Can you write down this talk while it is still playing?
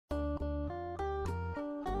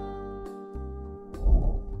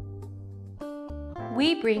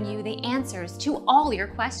we bring you the answers to all your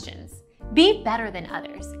questions. Be better than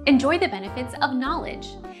others. Enjoy the benefits of knowledge.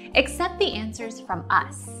 Accept the answers from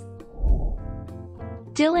us.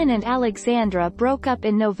 Dylan and Alexandra broke up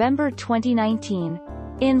in November 2019.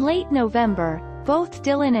 In late November, both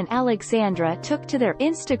Dylan and Alexandra took to their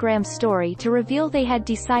Instagram story to reveal they had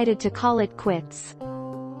decided to call it quits.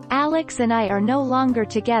 "Alex and I are no longer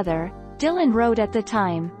together," Dylan wrote at the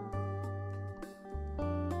time.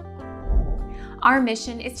 Our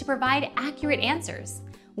mission is to provide accurate answers.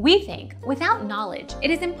 We think without knowledge, it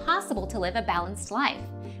is impossible to live a balanced life.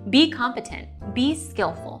 Be competent, be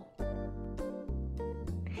skillful.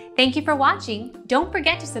 Thank you for watching. Don't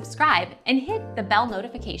forget to subscribe and hit the bell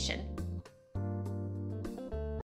notification.